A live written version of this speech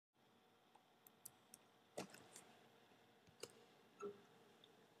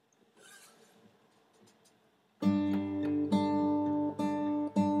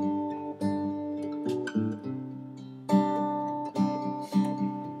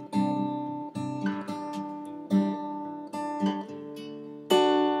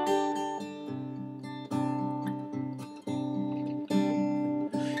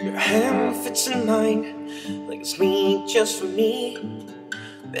hand fits in mine, like it's me, just for me.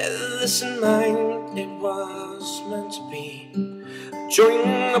 Better this in mind, it was meant to be.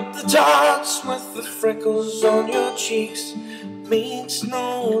 Joining up the dots with the freckles on your cheeks makes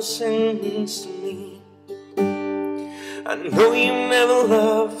no sense to me. I know you never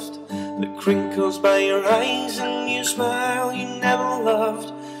loved the crinkles by your eyes, and you smile you never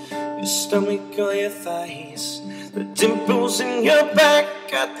loved your stomach or your thighs, the dimples in your back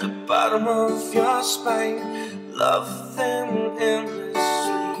at the bottom of your spine. Love them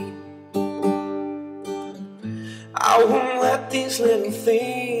endlessly. I won't let these little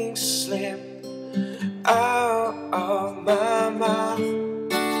things slip out of my mouth.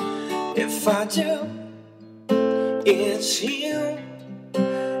 If I do, it's you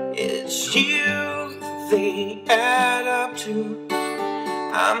they add up to.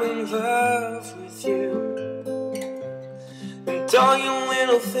 I'm in love with you, and all your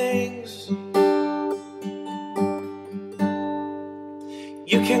little things.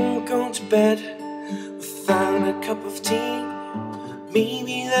 You can go to bed without a cup of tea.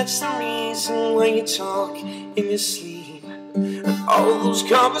 Maybe that's the reason why you talk in your sleep. And all those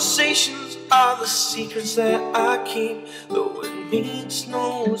conversations are the secrets that I keep, though it makes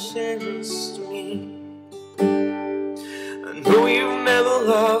no sense to me. I know you've never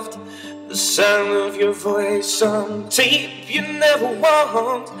loved the sound of your voice on tape. You never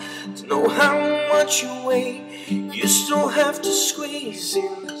want to know how much you weigh. You still have to squeeze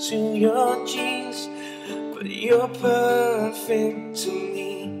into your jeans, but you're perfect to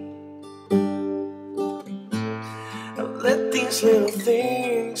me. I'll let these little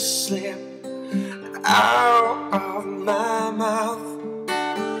things slip out of my mouth.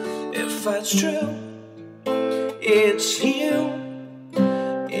 If that's true, it's you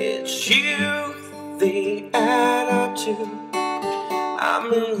they add up to.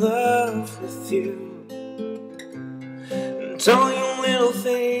 I'm in love with you, and all your little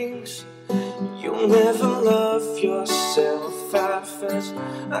things. You'll never love yourself at first.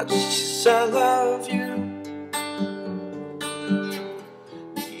 I love you.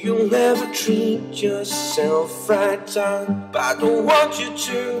 You'll never treat yourself right down, but I don't want you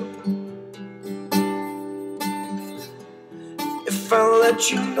to. If I let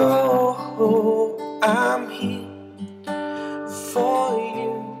you know I'm here for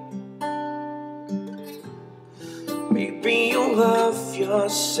you, maybe you'll love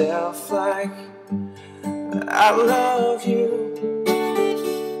yourself like I love you.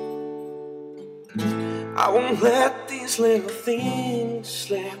 I won't let these little things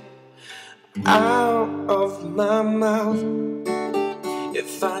slip out of my mouth.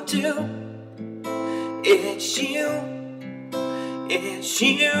 If I do, it's you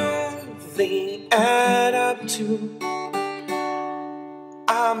they add up to.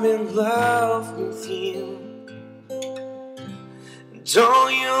 I'm in love with you, and all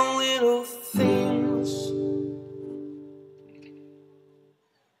your little